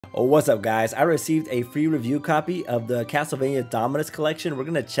Oh, what's up, guys? I received a free review copy of the Castlevania Dominus Collection. We're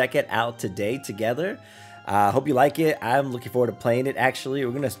gonna check it out today together. Hope you like it. I'm looking forward to playing it. Actually,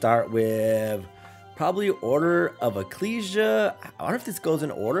 we're gonna start with probably Order of Ecclesia. I wonder if this goes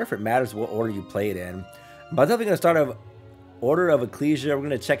in order, if it matters what order you play it in. But I'm definitely gonna start with Order of Ecclesia. We're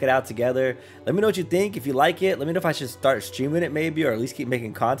gonna check it out together. Let me know what you think. If you like it, let me know if I should start streaming it maybe, or at least keep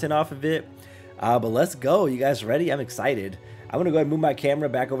making content off of it. But let's go. You guys ready? I'm excited. I'm gonna go ahead and move my camera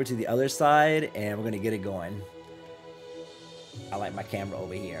back over to the other side, and we're gonna get it going. I like my camera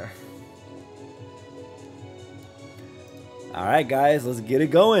over here. All right, guys, let's get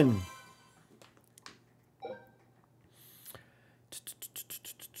it going.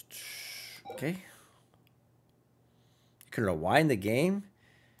 Okay. You can rewind the game?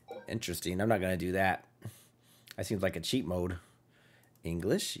 Interesting. I'm not gonna do that. That seems like a cheat mode.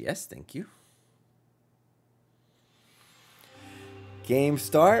 English, yes, thank you. Game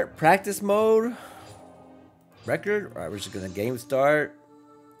start, practice mode, record. All right, we're just gonna game start.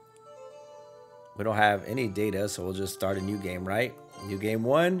 We don't have any data, so we'll just start a new game, right? New game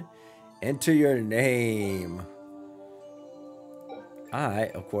 1, enter your name. I,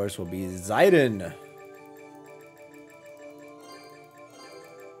 of course, will be Zayden.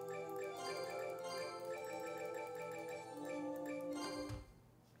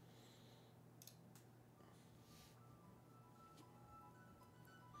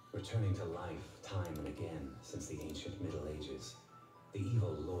 Returning to life time and again since the ancient Middle Ages, the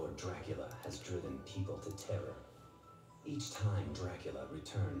evil Lord Dracula has driven people to terror. Each time Dracula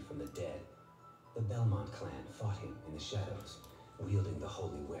returned from the dead, the Belmont clan fought him in the shadows, wielding the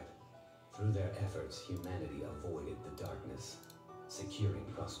Holy Whip. Through their efforts, humanity avoided the darkness, securing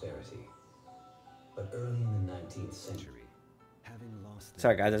prosperity. But early in the 19th century, having lost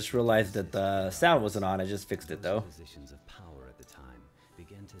Sorry, guys, I just realized that the sound wasn't on. I just fixed it, though. positions of power at the time,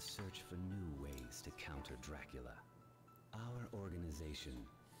 began to search for new ways to counter Dracula. Our organization,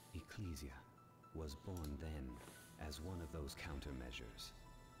 Ecclesia, was born then as one of those countermeasures.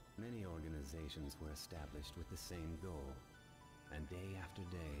 Many organizations were established with the same goal, and day after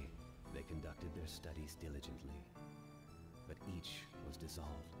day, they conducted their studies diligently. But each was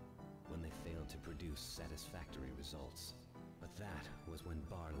dissolved when they failed to produce satisfactory results. But that was when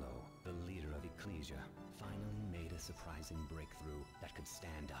Barlow, the leader of Ecclesia, finally made a surprising breakthrough that could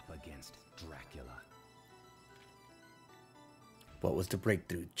stand up against Dracula. What was the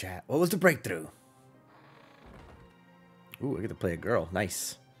breakthrough, chat? What was the breakthrough? Ooh, I get to play a girl.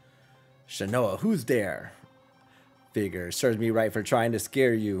 Nice. Shanoa, who's there? Figure, serves me right for trying to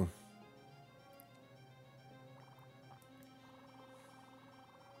scare you.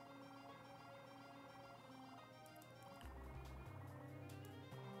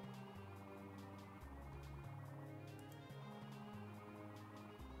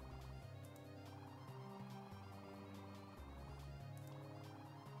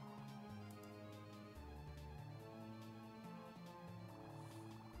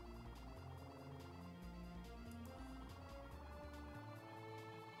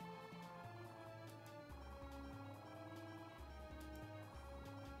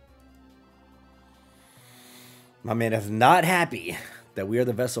 My man is not happy that we are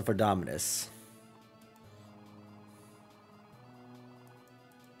the vessel for Dominus.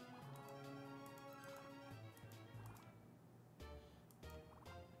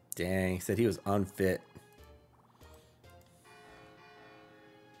 Dang, he said he was unfit.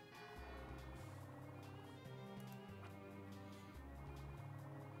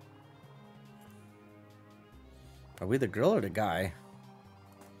 Are we the girl or the guy?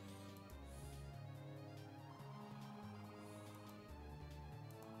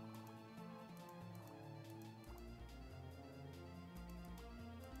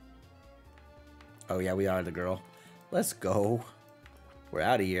 Oh, yeah, we are the girl. Let's go. We're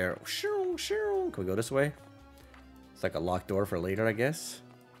out of here. Can we go this way? It's like a locked door for later, I guess.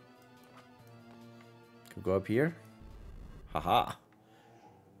 Can we go up here? Haha.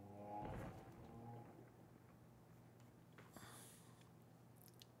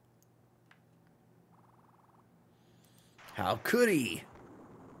 How could he?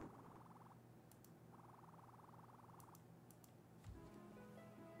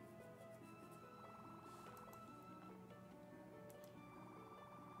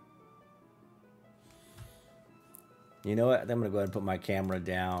 You know what? I think I'm going to go ahead and put my camera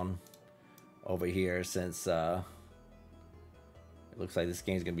down over here since it looks like this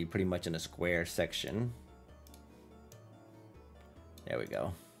game's going to be pretty much in a square section. There we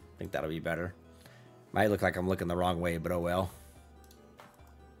go. I think that'll be better. Might look like I'm looking the wrong way, but oh well.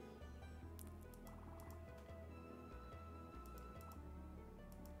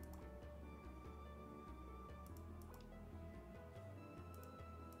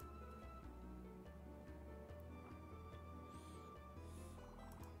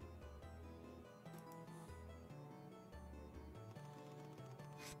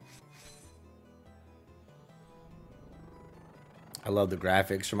 I love the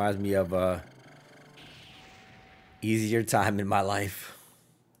graphics. Reminds me of a easier time in my life.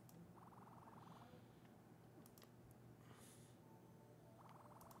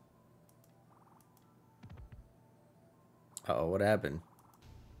 Uh-oh, what happened?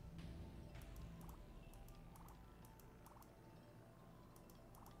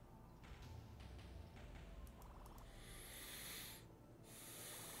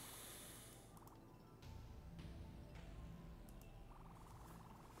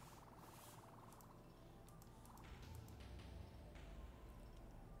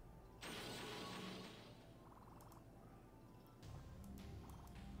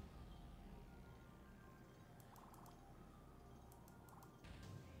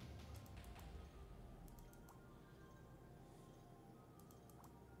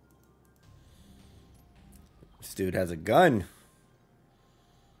 This dude has a gun.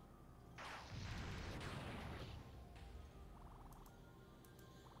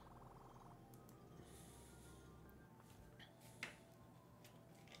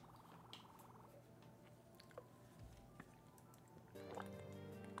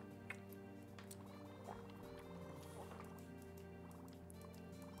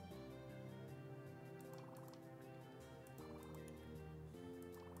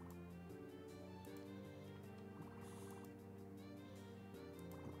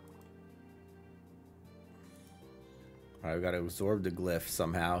 Alright, we gotta absorb the glyph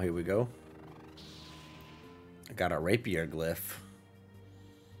somehow. Here we go. I got a rapier glyph.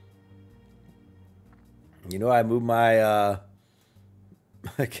 You know, I moved my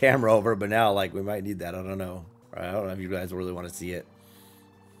camera over, but now, like, we might need that. I don't know. I don't know if you guys really want to see it.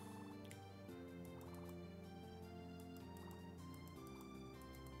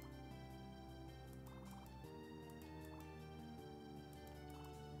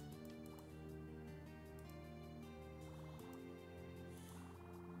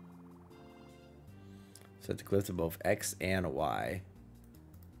 Set the glyph to both X and Y.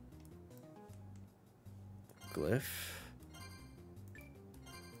 Glyph.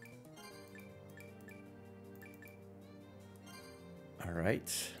 All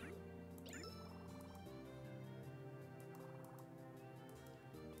right.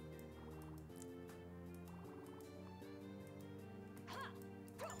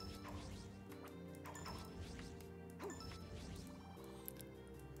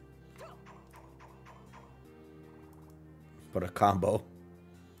 But a combo.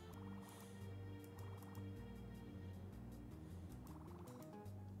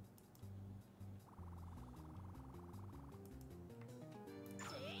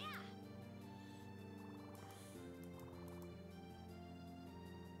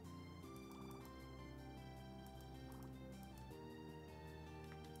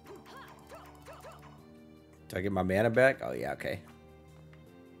 Do I get my mana back? Oh yeah, okay.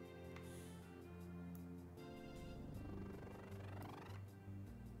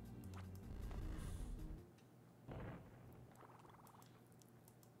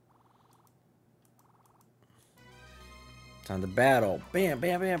 Time to battle. Bam,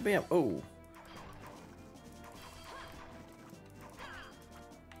 bam, bam, bam. Oh.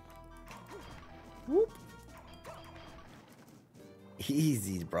 Whoop.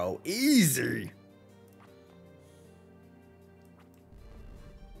 Easy, bro. Easy.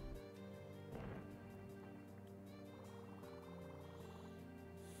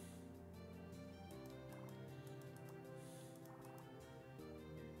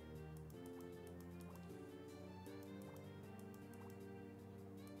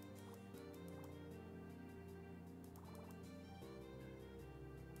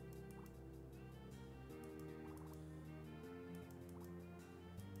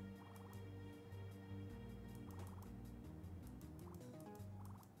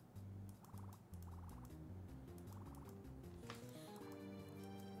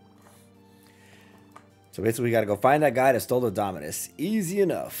 So basically, we gotta go find that guy that stole the Dominus. Easy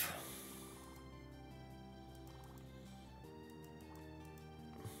enough.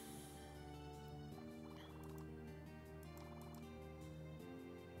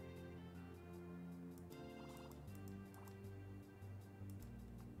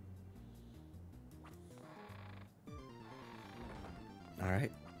 All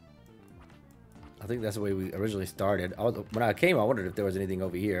right. I think that's the way we originally started. When I came, I wondered if there was anything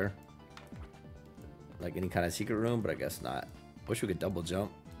over here. Like any kind of secret room, but I guess not. Wish we could double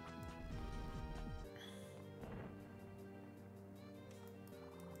jump.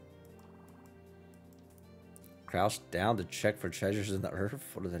 Crouch down to check for treasures in the earth?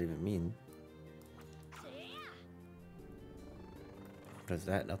 What does that even mean? What is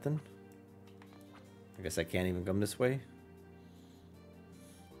that? Nothing? I guess I can't even come this way.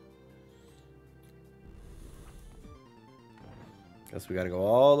 Guess we gotta go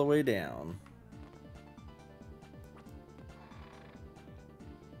all the way down.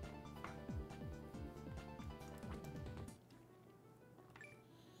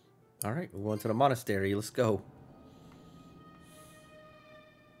 Alright, we're going to the monastery. Let's go.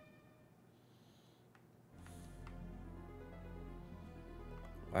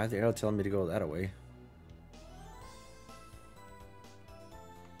 Why is the arrow telling me to go that way?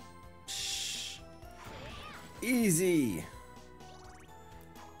 Shh. Easy.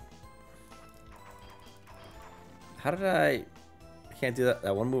 How did I can't do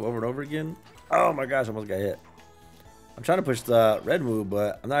that one move over and over again? Oh my gosh, I almost got hit. I'm trying to push the red move,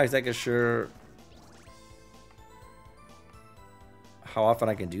 but I'm not exactly sure how often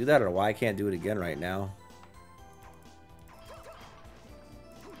I can do that or why I can't do it again right now.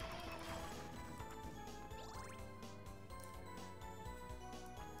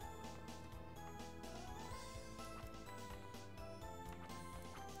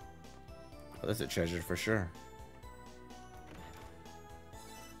 Oh, that's a treasure for sure.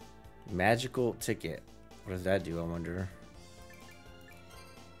 Magical ticket. What does that do, I wonder?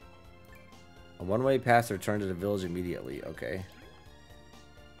 A one-way pass to return to the village immediately. Okay.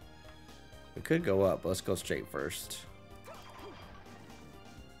 We could go up, but let's go straight first.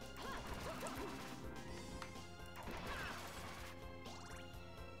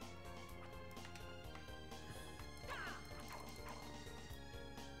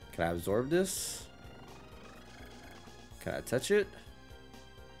 Can I absorb this? Can I touch it?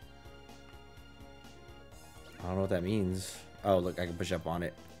 I don't know what that means. Oh, look, I can push up on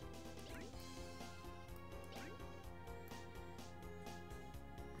it.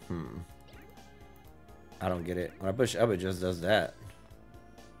 I don't get it. When I push up, it just does that.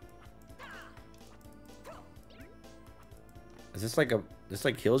 Is this like this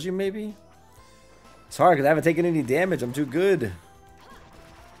like kills you maybe? It's hard because I haven't taken any damage. I'm too good.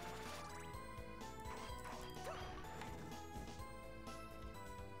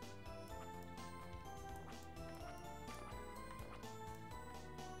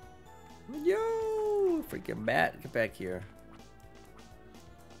 Yo, freaking bat, get back here.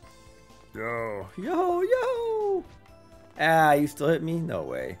 Yo, yo, yo. Ah, you still hit me? No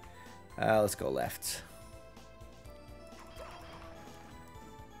way. Let's go left.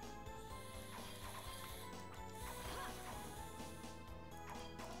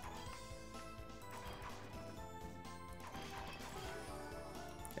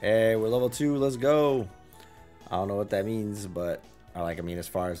 Hey, we're level 2. Let's go. I don't know what that means, but I mean, as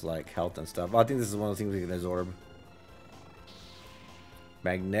far as like health and stuff, I think this is one of the things we can absorb.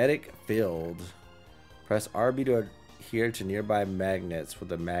 Magnetic field. Press RB to adhere to nearby magnets with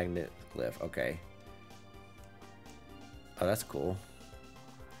the magnet glyph. Okay. Oh, that's cool.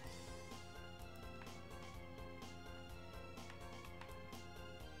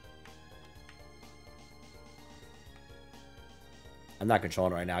 I'm not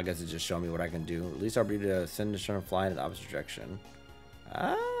controlling right now. I guess it's just showing me what I can do. Release RB to send the stern flying in the opposite direction.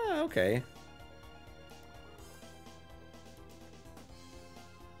 Ah, okay.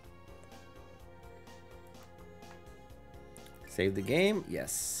 Save the game?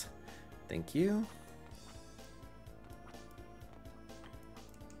 Yes. Thank you.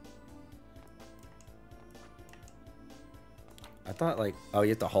 I thought like, oh, you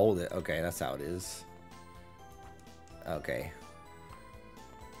have to hold it. Okay, that's how it is. Okay.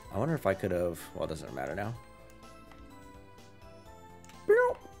 I wonder if I could have, well, it doesn't matter now.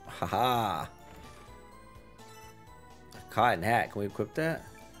 Haha. A cotton hat. Can we equip that?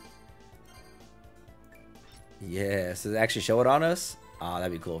 Yes. Does it actually show it on us? Oh,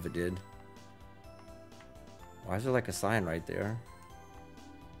 that'd be cool if it did. Why is there like a sign right there?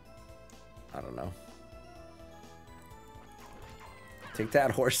 I don't know. Take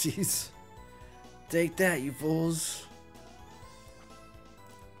that, horsies. Take that, you fools.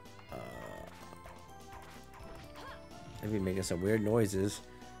 Maybe making some weird noises.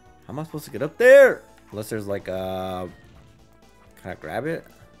 How am I supposed to get up there? Unless there's like a... Can I grab it?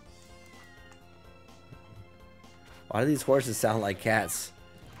 Why do these horses sound like cats?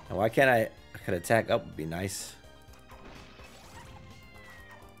 And why can't I could attack up would be nice.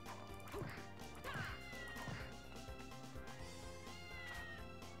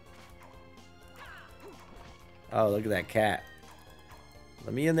 Oh, look at that cat.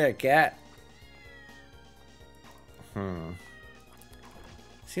 Let me in there, cat.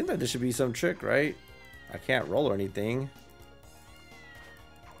 Seems like there should be some trick, right? I can't roll or anything.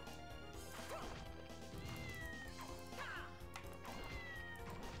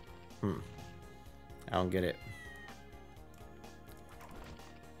 I don't get it.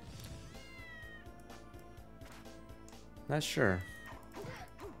 Not sure.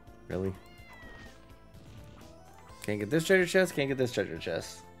 Really? Can't get this treasure chest, can't get this treasure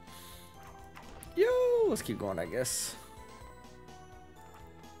chest. Yo, let's keep going, I guess.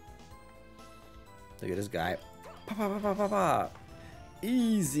 Look at this guy. Pa, pa, pa, pa, pa, pa.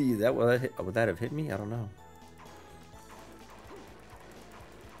 Easy. That would that have hit me? I don't know.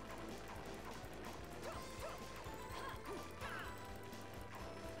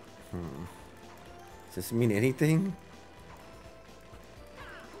 Does this mean anything?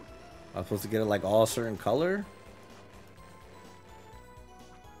 I'm supposed to get it like all a certain color?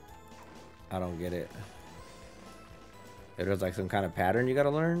 I don't get it. There's like some kind of pattern you gotta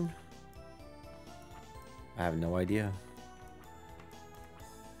learn? I have no idea.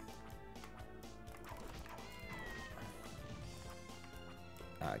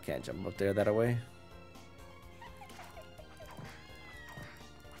 I can't jump up there that way.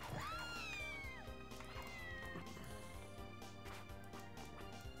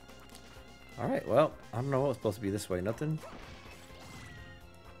 Alright, well, I don't know what was supposed to be this way. Nothing?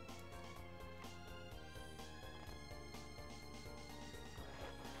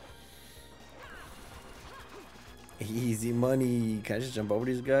 Easy money. Can I just jump over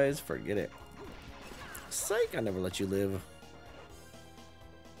these guys? Forget it. Psych, I never let you live.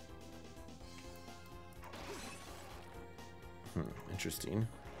 Interesting.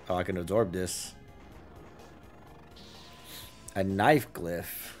 Oh, I can absorb this. A knife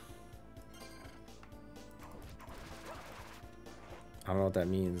glyph. I don't know what that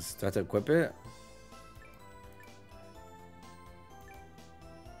means. Do I have to equip it?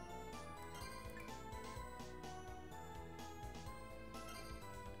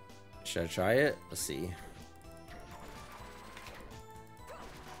 Should I try it? Let's see.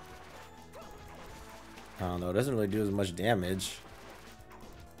 I don't know. It doesn't really do as much damage.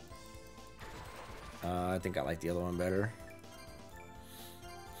 I think I like the other one better.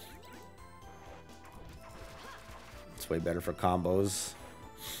 It's way better for combos.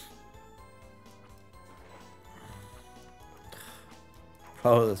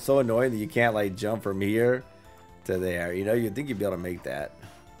 Oh, it's so annoying that you can't like jump from here to there. You know, you'd think you'd be able to make that.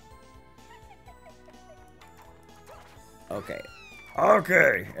 Okay.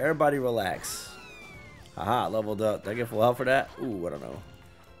 Okay. Everybody relax. Haha, leveled up. Did I get full health for that? Ooh, I don't know.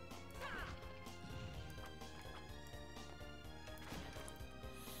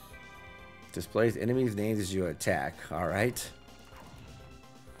 Displays enemies' names as you attack. Alright.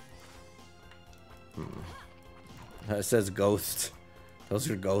 It says ghost. Those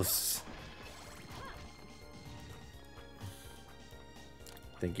are ghosts.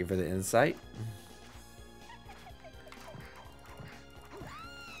 Thank you for the insight.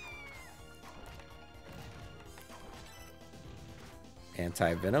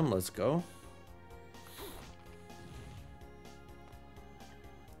 Anti-venom, let's go.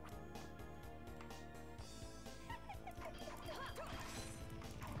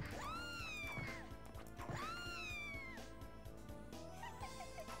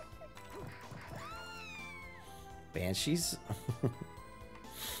 Banshees?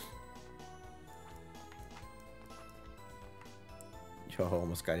 Yo,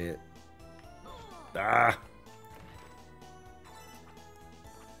 almost got hit. Ah!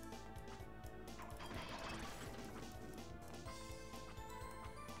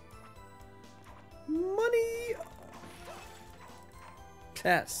 Money!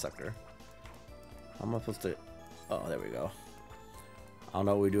 That sucker. How am I supposed to... Oh, there we go. I don't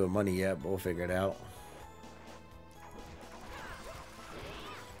know what we do with money yet, but we'll figure it out.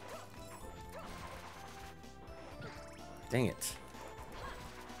 Dang it.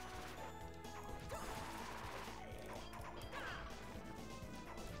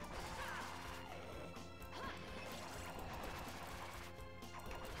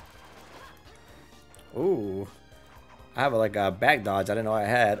 Ooh. I have like a back dodge I didn't know I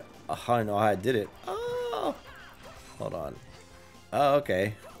had. I didn't know how I did it. Oh! Hold on. Oh,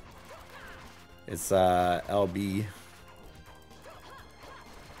 okay. It's LB.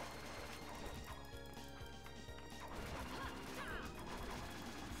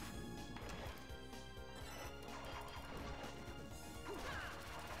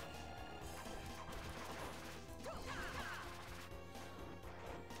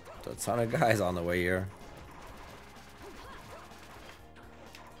 A ton of guys on the way here.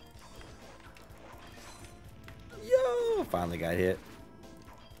 Yo! Finally got hit.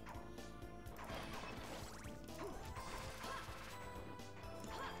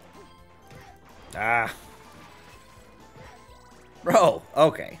 Ah. Bro,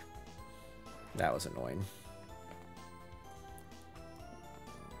 okay. That was annoying.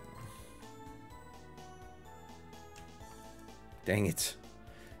 Dang it.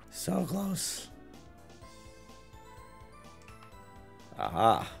 So close.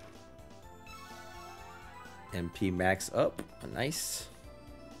 Aha. MP max up. Nice.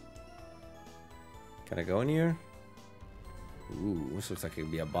 Can I go in here? Ooh, this looks like it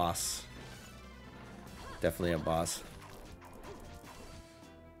could be a boss. Definitely a boss.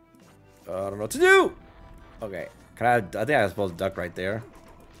 I don't know what to do. Okay. Can I think I was supposed to duck right there.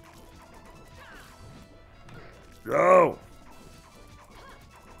 Go!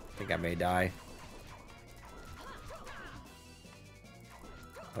 I think I may die.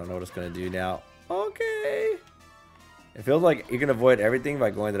 I don't know what it's gonna do now. Okay. It feels like you can avoid everything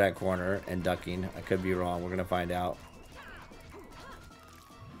by going to that corner and ducking. I could be wrong. We're gonna find out.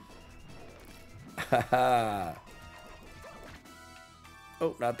 Haha.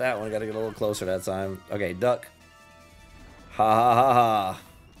 Oh, not that one. Gotta get a little closer that time. Okay, duck. Ha ha ha ha.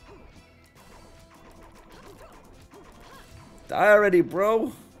 Die already,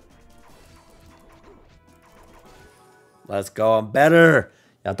 bro. Let's go. I'm better.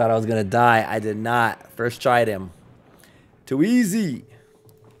 Y'all thought I was gonna die. I did not. First tried him. Too easy.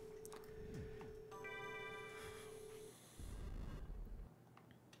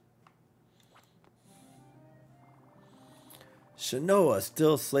 Shanoa,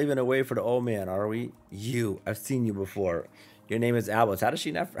 still slaving away for the old man, are we? You. I've seen you before. Your name is Albus. How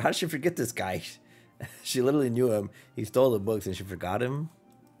does she forget this guy? She literally knew him. He stole the books and she forgot him.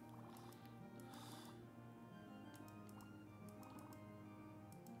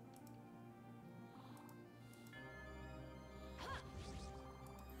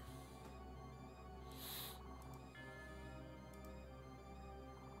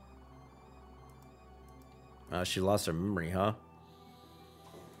 She lost her memory, huh?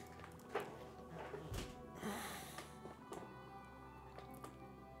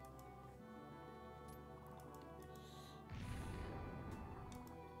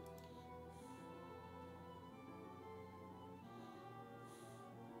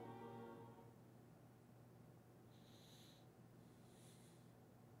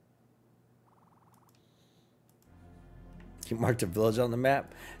 You marked a village on the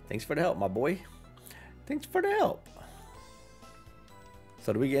map. Thanks for the help, my boy. Thanks for the help.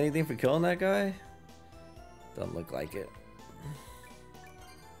 So, do we get anything for killing that guy? Doesn't look like it.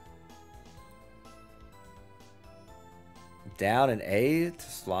 Down and A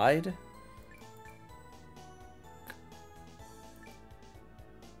to slide.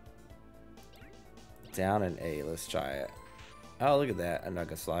 Down and A. Let's try it. Oh, look at that. I'm not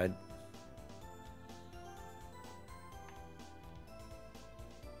gonna slide.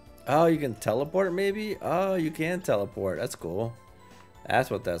 Oh, you can teleport maybe? Oh, you can teleport. That's cool. That's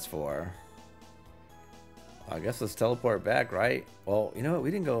what that's for. I guess let's teleport back, right? Well, you know what?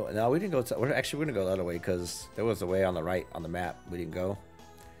 We didn't go. No, we didn't go. We're gonna go the other way because there was a way on the right on the map. We didn't go.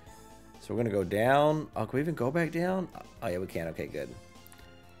 So we're gonna go down. Oh, can we even go back down? Oh yeah, we can. Okay, good.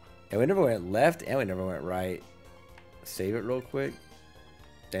 And we never went left, and we never went right. Save it real quick.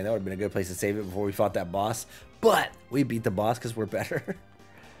 Dang, that would have been a good place to save it before we fought that boss. But we beat the boss because we're better.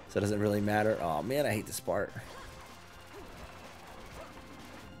 So it doesn't really matter. Oh man, I hate this part.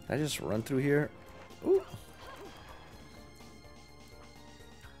 Can I just run through here? Ooh.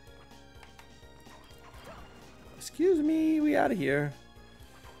 Excuse me, we out of here.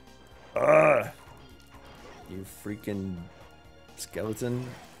 Ugh. You freaking skeleton.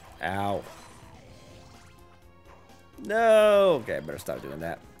 Ow. No. Okay, I better stop doing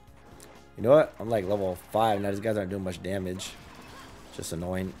that. You know what? I'm like level 5 now. These guys aren't doing much damage. Just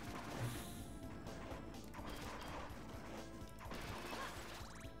annoying.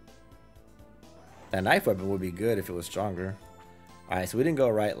 That knife weapon would be good if it was stronger. Alright, so we didn't go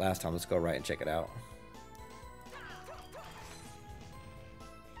right last time. Let's go right and check it out.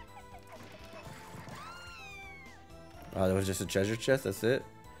 Oh, there was just a treasure chest. That's it?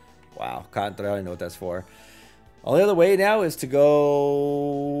 Wow. Cotton thread. I don't know what that's for. Only other way now is to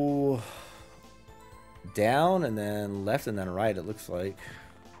go down and then left and then right, it looks like.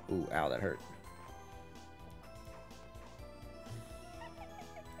 Ooh, ow, that hurt.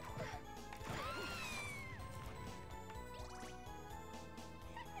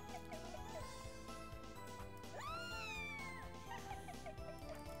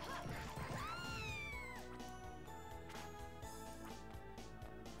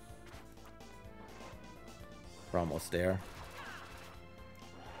 We're almost there.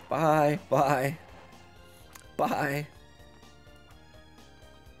 Bye, bye, bye.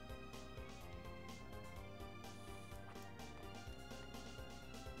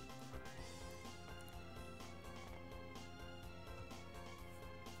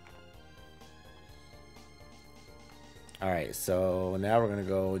 Alright, so now we're going to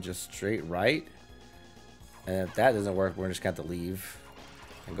go just straight right. And if that doesn't work, we're just going to have to leave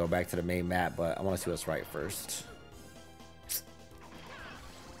and go back to the main map. But I want to see what's right first.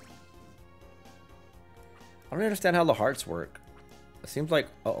 I don't understand how the hearts work. It seems like,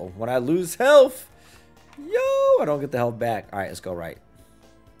 uh-oh, when I lose health, yo, I don't get the health back. Alright, let's go right.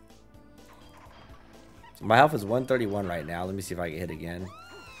 So my health is 131 right now. Let me see if I get hit again.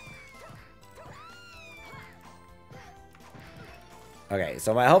 Okay,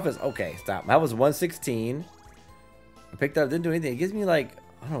 so my health is, okay, stop. My health was 116. I picked up, didn't do anything. It gives me like,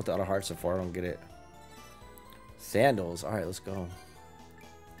 I don't know what the other hearts are for. I don't get it. Sandals. Alright, let's go.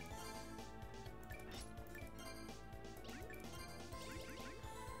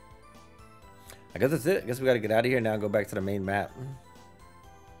 I guess that's it. I guess we gotta get out of here now and go back to the main map.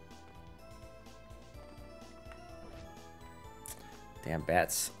 Damn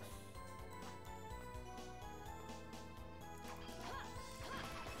bats.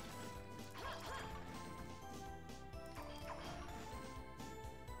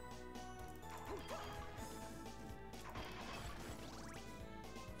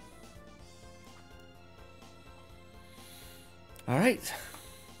 All right.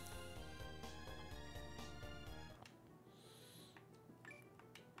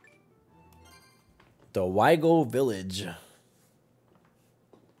 The Wygo Village.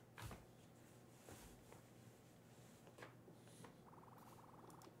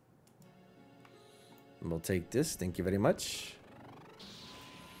 We'll take this. Thank you very much.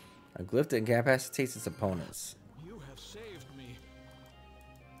 A glyph that incapacitates its opponents. You have saved me.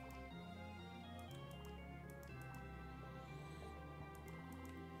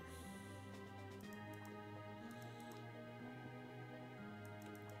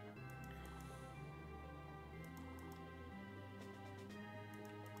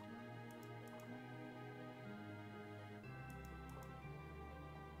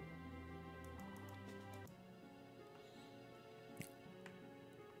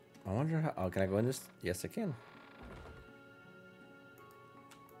 I wonder how. Oh, can I go in this? Yes, I can.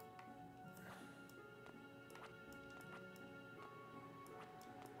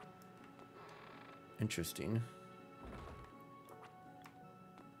 Interesting.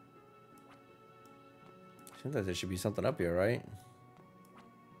 Seems like there should be something up here, right?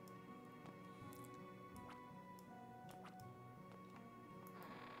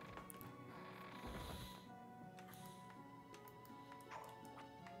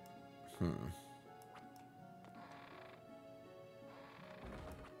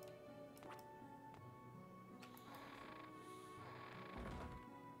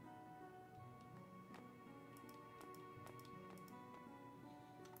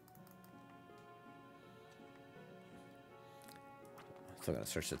 So I'm gonna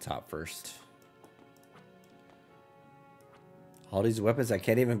search the top first. All these weapons, I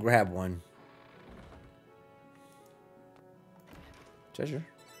can't even grab one. Treasure.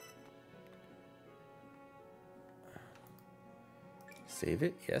 Save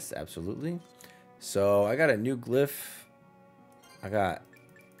it. Yes, absolutely. So I got a new glyph. I got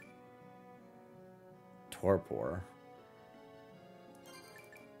torpor.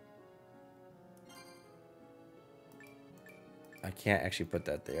 I can't actually put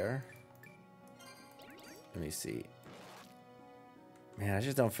that there. Let me see. Man, I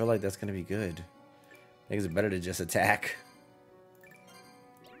just don't feel like that's gonna be good. I think it's better to just attack.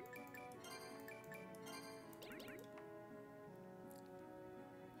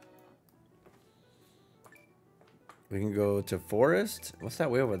 We can go to forest. What's that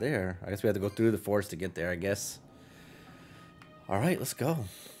way over there? I guess we have to go through the forest to get there, I guess. All right, let's go.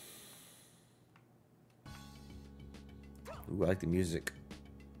 Ooh, I like the music.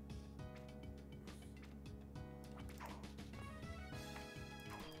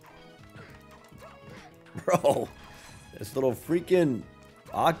 Bro, this little freaking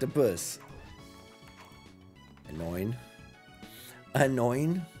octopus. Annoying.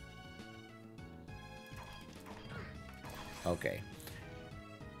 Annoying. Okay.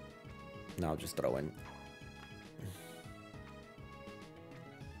 Now I'll just throw in.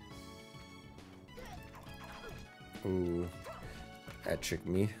 Ooh. That tricked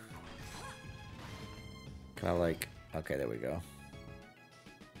me. Can I like... Okay, there we go.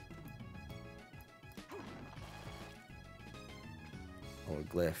 Oh,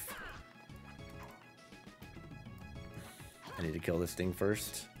 a glyph. I need to kill this thing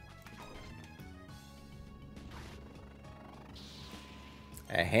first.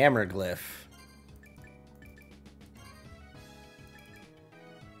 A hammer glyph.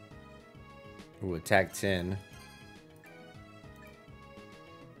 Ooh, attack 10.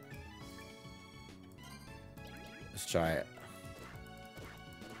 Let's try it.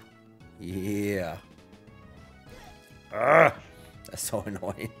 Yeah. Ugh, that's so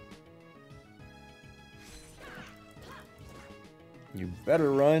annoying. You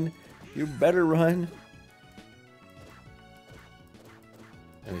better run. You better run.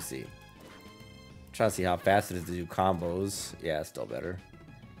 Let me see. Trying to see how fast it is to do combos. Yeah, it's still better.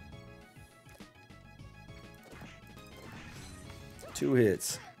 2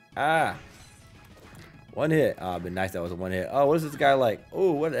 hits. Ah. 1 hit. Oh, it'd been nice that was a 1 hit. Oh, what is this guy like?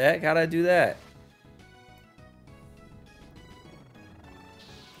 Oh, what the heck? How'd I do that?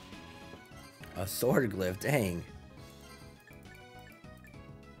 A sword glyph. Dang.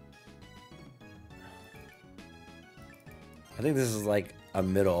 I think this is like a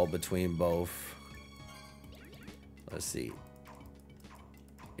middle between both. Let's see.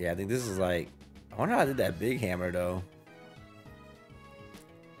 Yeah, I think this is like... I wonder how I did that big hammer, though.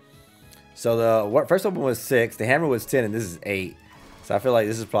 So the first weapon was 6, the hammer was 10, and this is 8. So I feel like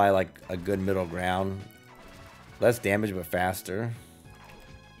this is probably like a good middle ground. Less damage, but faster.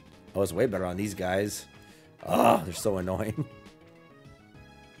 Oh, it's way better on these guys. Oh, they're so annoying.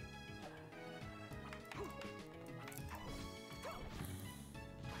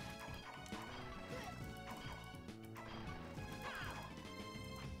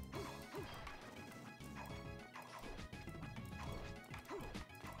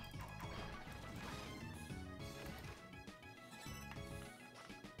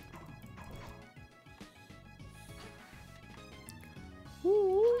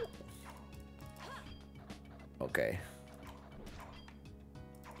 Okay.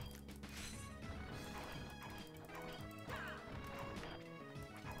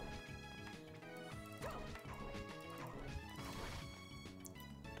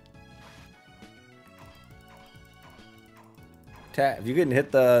 If you couldn't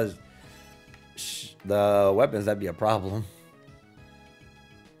hit the weapons, that'd be a problem.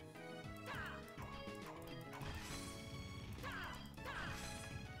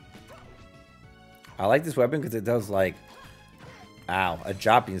 I like this weapon because it does like, ow, a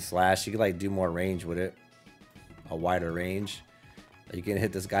dropping slash. You can like do more range with it, a wider range. You can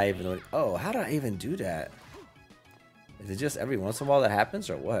hit this guy even though. Oh, how did I even do that? Is it just every once in a while that happens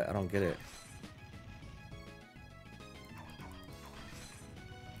or what? I don't get it.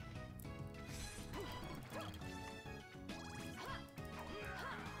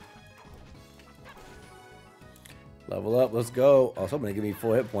 Level up, let's go. Oh, somebody give me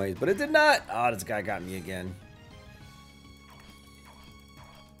 4 hit points, but it did not. Oh, this guy got me again.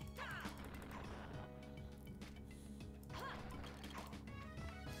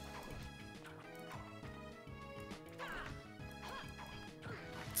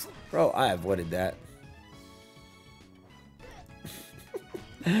 Bro, I avoided that.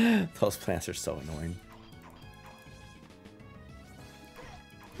 Those plants are so annoying.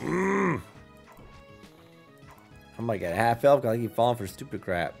 I'm like at half health because I keep falling for stupid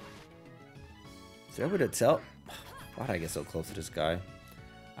crap. Is there a way to tell? Why did I get so close to this guy?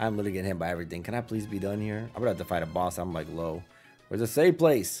 I'm literally getting hit by everything. Can I please be done here? I'm gonna have to fight a boss. I'm like low. Where's the save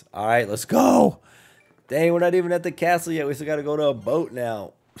place? All right, let's go. Dang, we're not even at the castle yet. We still gotta go to a boat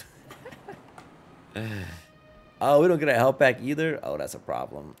now. Oh, we don't get a health pack either. Oh, that's a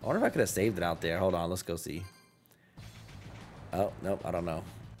problem. I wonder if I could have saved it out there. Hold on, let's go see. Oh, nope, I don't know.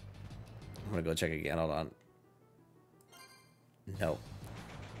 I'm gonna go check again. Hold on. No.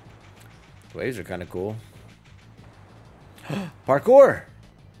 The waves are kind of cool. Parkour!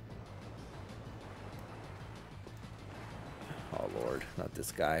 Oh, Lord. Not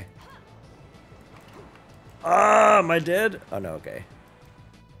this guy. Ah, am I dead? Oh, no, okay.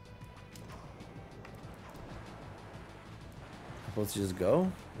 Supposed to just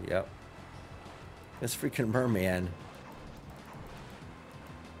go? Yep. This freaking merman.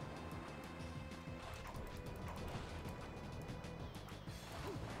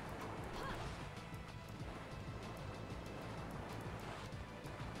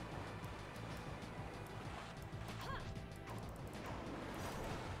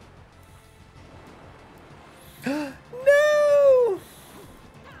 No!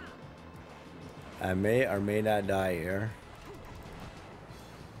 I may or may not die here.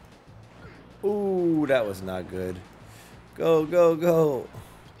 Ooh, that was not good. Go, go, go.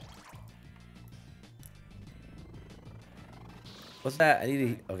 What's that? I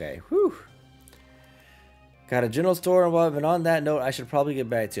need to... Okay, whew. Got a general store, and while I've been on that note, I should probably get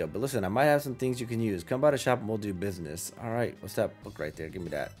back to it. But listen, I might have some things you can use. Come by the shop and we'll do business. All right, what's that book right there? Give me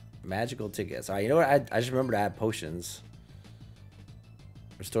that. Magical tickets. All right, you know what? I just remembered I had potions.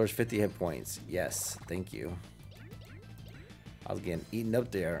 Restores 50 hit points. Yes, thank you. I was getting eaten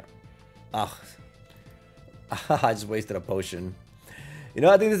up there. Ugh. I just wasted a potion. You know,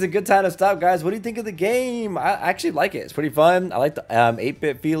 I think this is a good time to stop, guys. What do you think of the game? I actually like it. It's pretty fun. I like the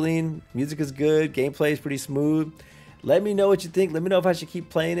 8-bit feeling. Music is good. Gameplay is pretty smooth. Let me know what you think. Let me know if I should keep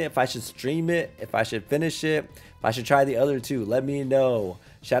playing it, if I should stream it, if I should finish it, if I should try the other two. Let me know.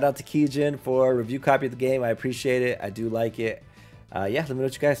 Shout out to Keijin for a review copy of the game. I appreciate it. I do like it. Yeah, let me know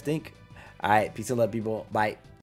what you guys think. All right, peace and love, people. Bye.